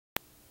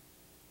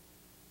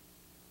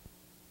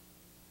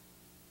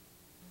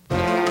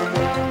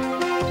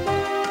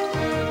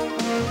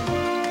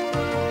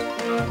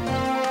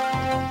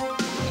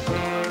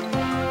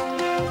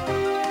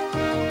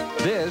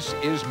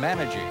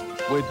Managing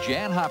with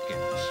Jan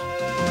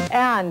Hopkins.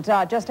 And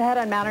just ahead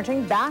on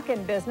Managing, back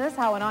in business,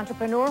 how an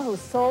entrepreneur who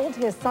sold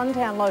his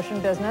suntan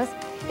lotion business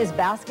is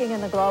basking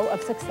in the glow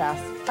of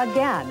success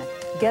again.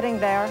 Getting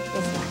there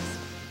is next.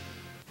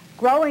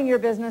 Growing your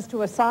business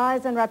to a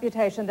size and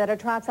reputation that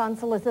attracts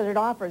unsolicited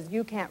offers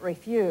you can't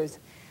refuse.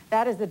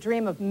 That is the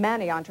dream of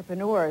many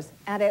entrepreneurs,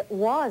 and it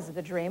was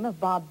the dream of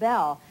Bob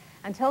Bell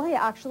until he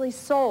actually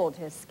sold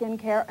his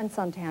skincare and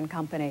suntan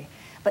company.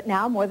 But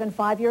now, more than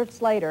 5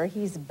 years later,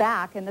 he's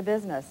back in the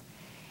business.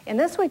 In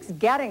this week's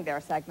Getting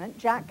There segment,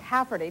 Jack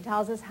Cafferty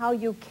tells us how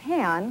you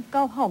can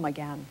go home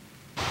again.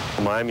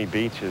 Miami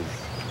Beach is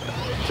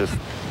just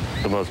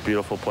the most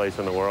beautiful place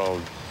in the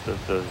world.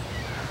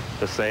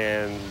 The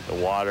sand, the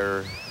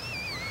water,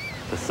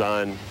 the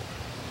sun,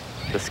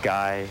 the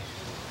sky,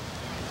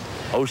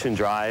 Ocean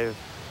Drive,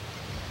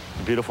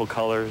 the beautiful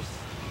colors,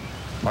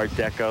 Art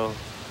Deco,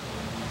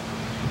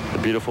 the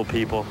beautiful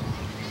people,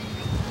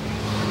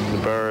 the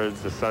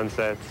birds, the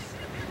sunsets.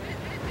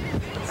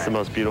 It's the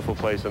most beautiful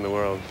place in the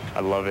world.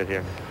 I love it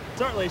here.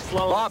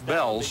 Bob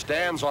Bell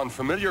stands on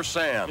familiar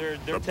sand,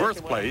 the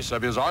birthplace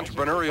of his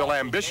entrepreneurial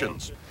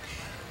ambitions.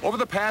 Over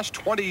the past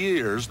 20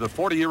 years, the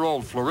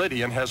 40-year-old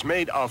Floridian has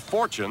made a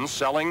fortune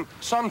selling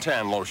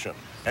suntan lotion.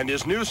 And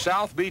his new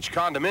South Beach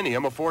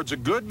condominium affords a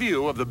good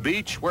view of the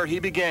beach where he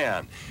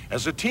began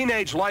as a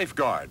teenage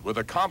lifeguard with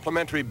a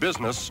complimentary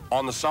business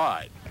on the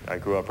side. I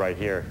grew up right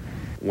here.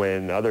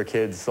 When other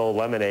kids sold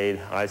lemonade,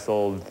 I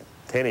sold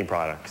tanning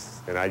products.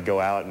 And I'd go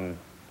out and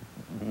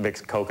mix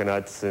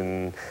coconuts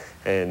and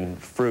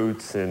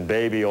fruits and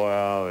baby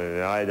oil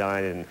and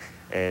iodine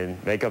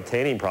and make up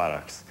tanning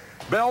products.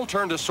 Bell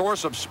turned a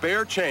source of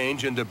spare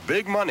change into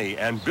big money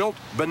and built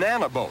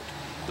Banana Boat,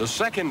 the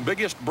second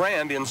biggest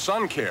brand in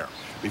sun care,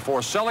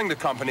 before selling the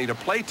company to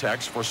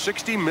Playtex for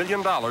 $60 million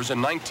in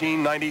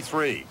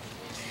 1993.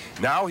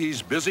 Now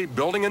he's busy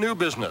building a new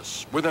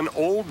business with an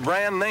old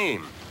brand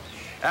name.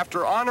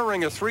 After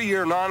honoring a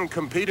 3-year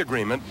non-compete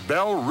agreement,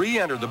 Bell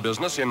re-entered the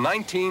business in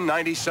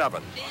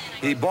 1997.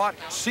 He bought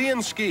Sea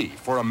 & Ski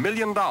for $1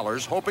 million,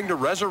 hoping to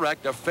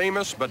resurrect a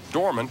famous but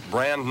dormant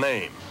brand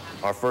name.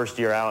 Our first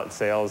year out,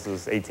 sales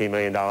is $18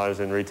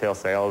 million in retail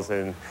sales,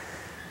 and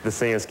the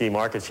Sea & Ski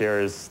market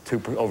share is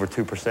over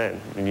 2%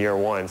 in year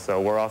one,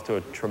 so we're off to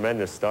a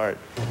tremendous start.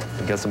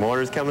 You got some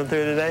orders coming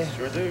through today?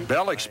 Sure do.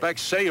 Bell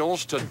expects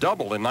sales to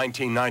double in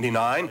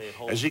 1999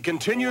 as he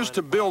continues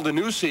to build a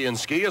new Sea &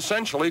 Ski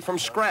essentially from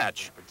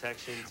scratch.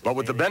 But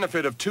with the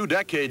benefit of 2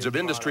 decades of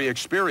industry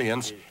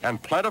experience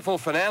and plentiful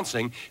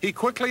financing, he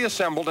quickly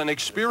assembled an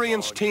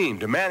experienced team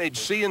to manage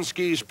Sea &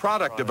 Ski's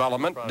product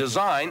development,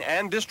 design,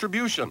 and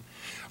distribution.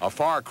 A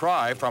far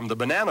cry from the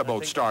Banana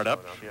Boat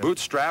startup,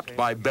 bootstrapped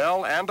by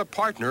Bell and a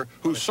partner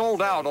who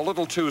sold out a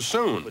little too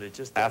soon.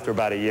 After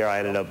about a year, I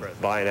ended up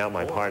buying out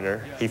my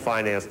partner. He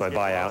financed my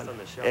buyout.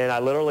 And I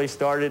literally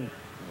started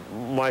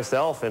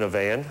myself in a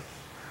van,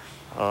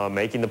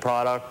 making the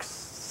products,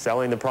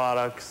 selling the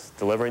products,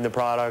 delivering the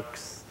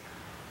products,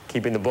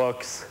 keeping the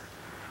books,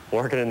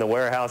 working in the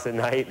warehouse at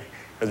night.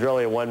 It was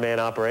really a one-man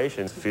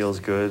operation. Feels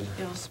good.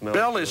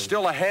 Bell is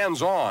still a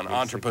hands-on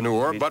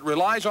entrepreneur, but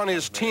relies on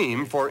his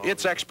team for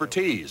its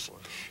expertise.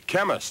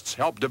 Chemists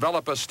help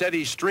develop a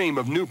steady stream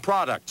of new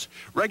products,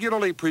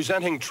 regularly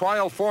presenting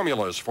trial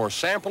formulas for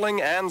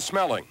sampling and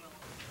smelling.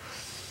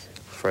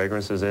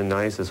 Fragrance is in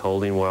nice, it's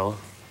holding well.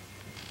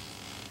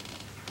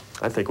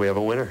 I think we have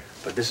a winner.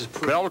 But this is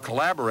Bell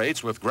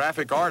collaborates with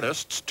graphic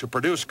artists to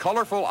produce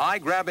colorful,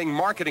 eye-grabbing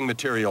marketing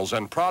materials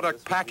and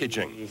product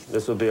packaging.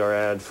 This will be our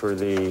ad for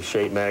the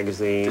Shape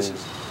magazine.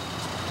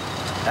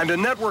 And a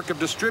network of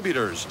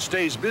distributors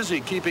stays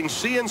busy keeping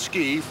Sea &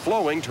 Ski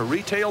flowing to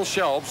retail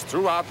shelves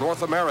throughout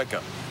North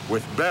America,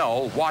 with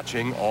Bell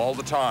watching all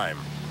the time.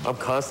 I'm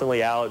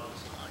constantly out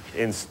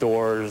in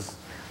stores.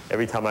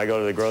 Every time I go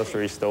to the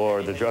grocery store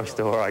or the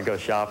drugstore, I go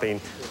shopping.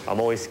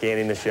 I'm always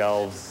scanning the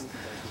shelves.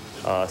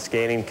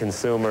 Scanning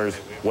consumers,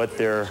 what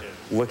they're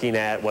looking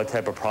at, what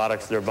type of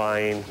products they're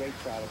buying.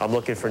 I'm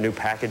looking for new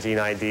packaging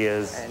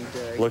ideas,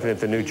 looking at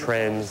the new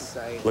trends,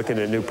 looking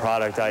at new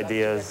product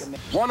ideas.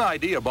 One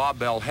idea Bob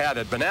Bell had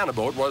at Banana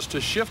Boat was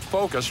to shift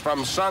focus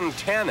from sun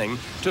tanning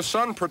to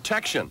sun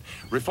protection,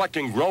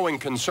 reflecting growing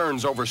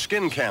concerns over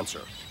skin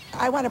cancer.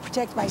 I want to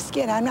protect my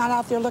skin. I'm not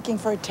out there looking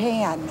for a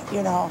tan,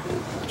 you know.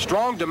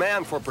 Strong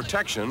demand for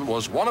protection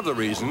was one of the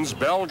reasons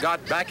Bell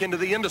got back into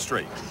the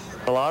industry.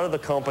 A lot of the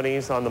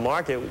companies on the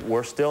market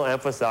were still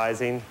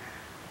emphasizing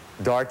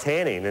dark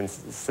tanning and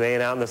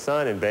staying out in the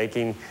sun and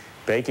baking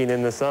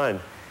in the sun.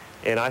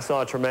 And I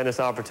saw a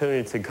tremendous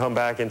opportunity to come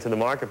back into the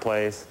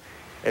marketplace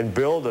and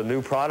build a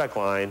new product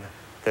line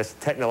that's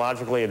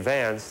technologically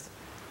advanced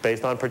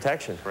based on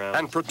protection.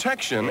 And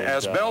protection,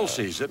 as Bell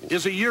sees it,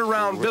 is a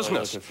year-round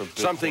business,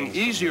 something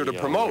easier to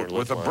promote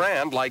with a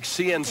brand like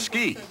Sea &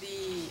 Ski.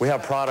 We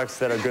have products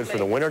that are good for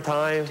the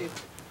wintertime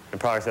and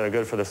products that are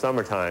good for the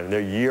summertime.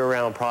 They're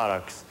year-round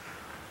products,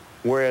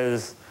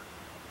 whereas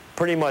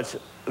pretty much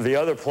the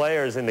other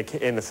players in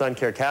the sun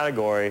care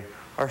category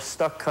are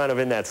stuck kind of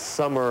in that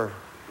summer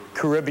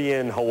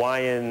Caribbean,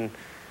 Hawaiian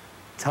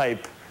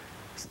type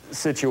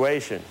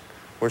situation.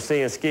 Where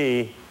Sea and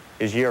Ski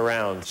is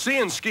year-round. Sea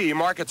and Ski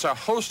markets a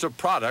host of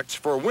products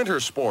for winter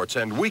sports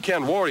and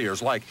weekend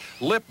warriors like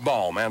lip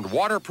balm and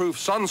waterproof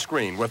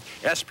sunscreen with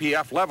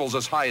SPF levels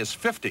as high as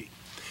 50.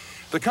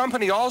 The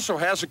company also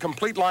has a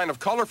complete line of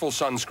colorful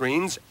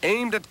sunscreens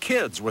aimed at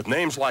kids with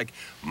names like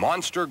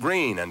Monster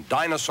Green and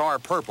Dinosaur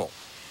Purple.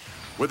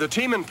 With a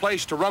team in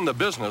place to run the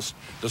business,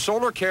 the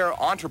solar care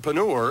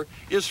entrepreneur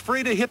is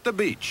free to hit the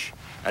beach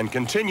and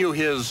continue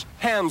his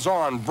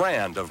hands-on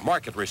brand of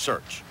market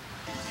research.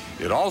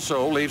 It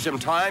also leaves him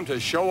time to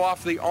show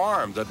off the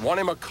arm that won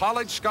him a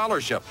college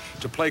scholarship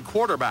to play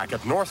quarterback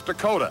at North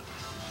Dakota,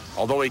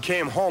 although he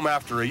came home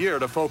after a year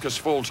to focus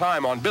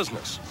full-time on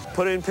business.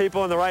 Putting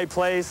people in the right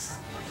place,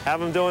 have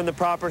them doing the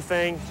proper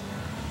thing,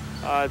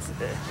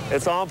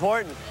 it's all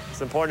important.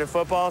 It's important in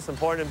football, it's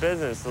important in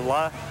business.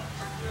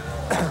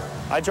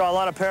 I draw a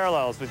lot of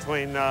parallels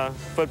between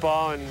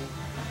football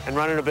and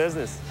running a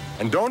business.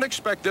 And don't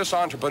expect this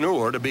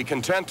entrepreneur to be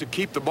content to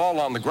keep the ball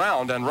on the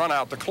ground and run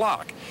out the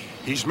clock.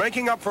 He's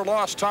making up for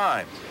lost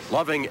time,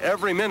 loving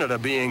every minute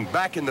of being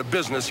back in the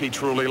business he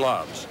truly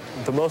loves.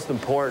 The most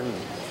important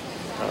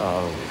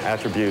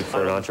attribute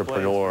for an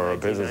entrepreneur or a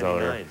business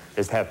owner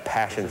is to have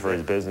passion for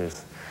his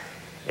business.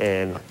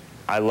 And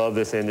I love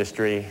this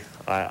industry.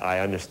 I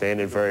understand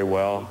it very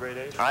well.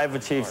 I've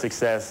achieved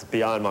success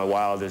beyond my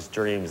wildest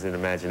dreams and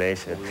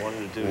imagination.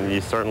 And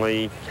you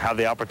certainly have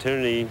the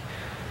opportunity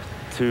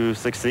to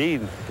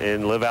succeed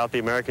and live out the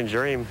American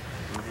dream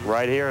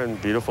right here in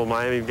beautiful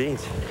Miami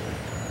Beach.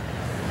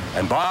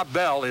 And Bob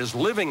Bell is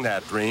living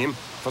that dream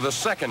for the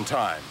second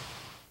time.